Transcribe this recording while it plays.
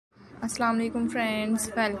Assalamu alaikum friends,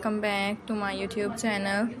 welcome back to my YouTube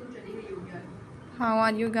channel. How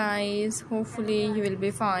are you guys? Hopefully you will be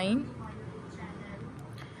fine.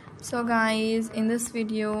 So guys, in this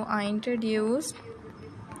video I introduced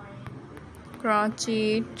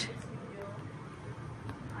crochet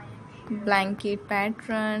blanket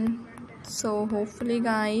pattern. So hopefully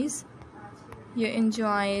guys you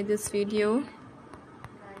enjoy this video.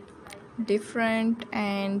 Different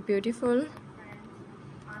and beautiful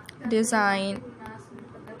design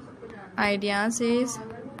ideas is,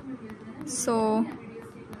 so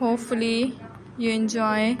hopefully you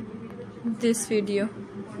enjoy this video.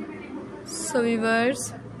 So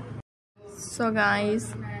viewers, so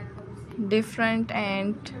guys, different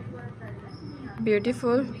and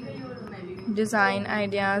beautiful design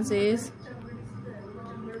ideas is,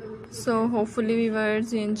 so hopefully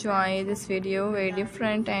viewers you enjoy this video. Very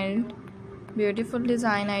different and beautiful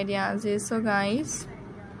design ideas is. So guys,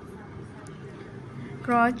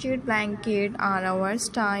 crochet blanket are our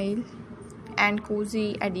style and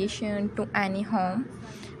cozy addition to any home.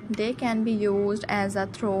 They can be used as a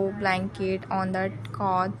throw blanket on the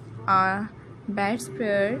cot, a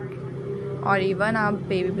bedspread, or even a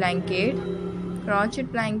baby blanket. Crochet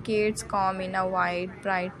blankets come in a wide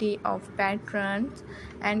variety of patterns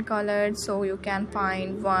and colors, so you can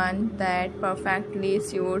find one that perfectly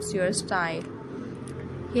suits your style.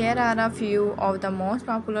 Here are a few of the most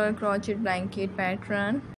popular crochet blanket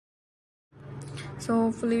patterns. So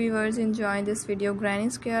hopefully viewers enjoy this video. Granny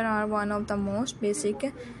square are one of the most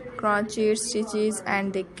basic crochet stitches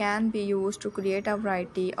and they can be used to create a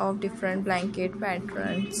variety of different blanket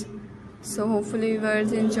patterns. So hopefully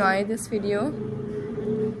viewers enjoy this video.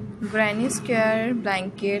 Granny square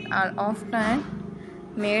blanket are often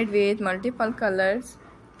made with multiple colors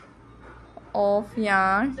of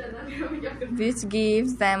yarn, which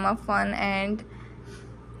gives them a fun and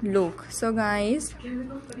look. So guys,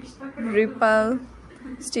 ripple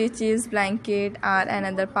stitches blanket are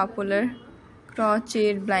another popular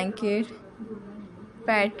crochet blanket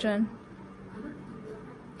pattern.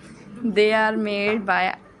 They are made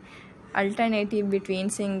by alternative between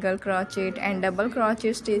single crochet and double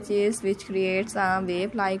crochet stitches, which creates a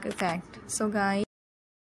wave-like effect. So guys,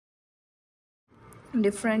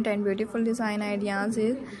 different and beautiful design ideas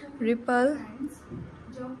is ripple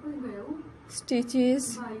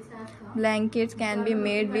stitches blankets can be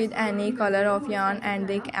made with any color of yarn and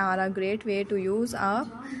they are a great way to use up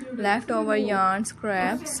leftover yarn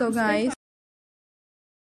scraps. So guys,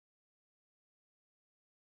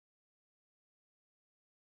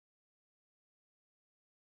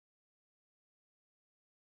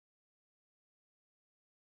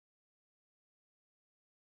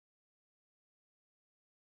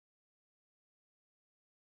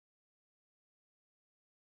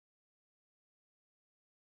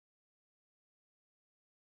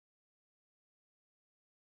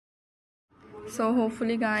 so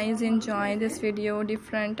hopefully guys enjoy this video.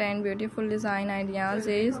 Different and beautiful design ideas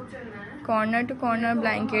is corner to corner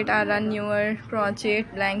blanket are a newer crochet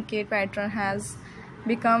blanket pattern has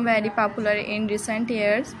become very popular in recent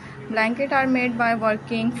years. Blankets are made by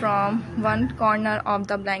working from one corner of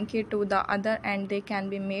the blanket to the other and they can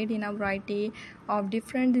be made in a variety of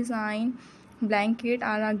different design. Blankets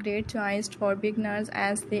are a great choice for beginners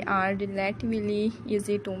as they are relatively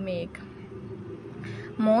easy to make.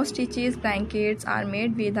 Most stitches blankets are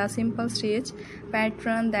made with a simple stitch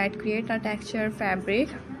pattern that create a textured fabric.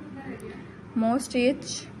 Most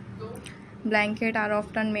stitch blankets are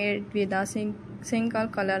often made with a single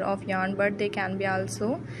color of yarn, but they can be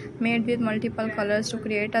also made with multiple colors to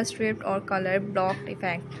create a striped or color blocked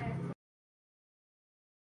effect.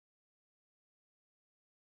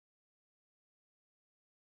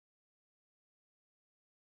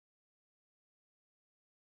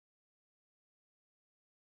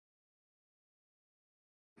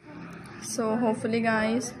 So hopefully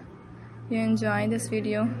guys you enjoy this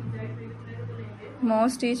video.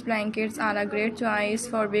 Most stitch blankets are a great choice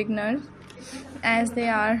for beginners as they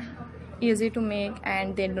are easy to make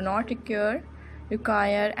and they do not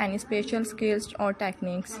require any special skills or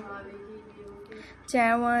techniques.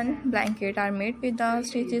 Chavan blankets are made with the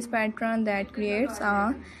stitches pattern that creates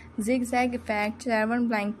a zigzag effect. Chavan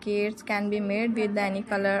blankets can be made with any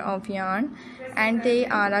color of yarn and they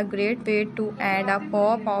are a great way to add a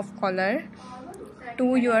pop of color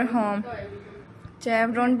to your home.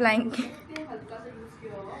 Chevron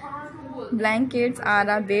blankets are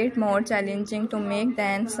a bit more challenging to make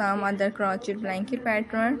than some other crochet blanket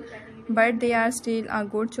pattern, but they are still a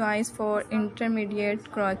good choice for intermediate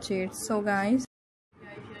crochets. So guys,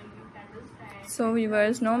 so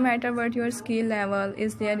viewers, no matter what your skill level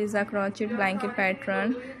is, there is a crochet blanket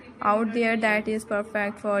pattern out there that is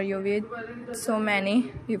perfect for you with so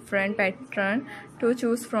many different patterns to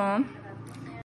choose from.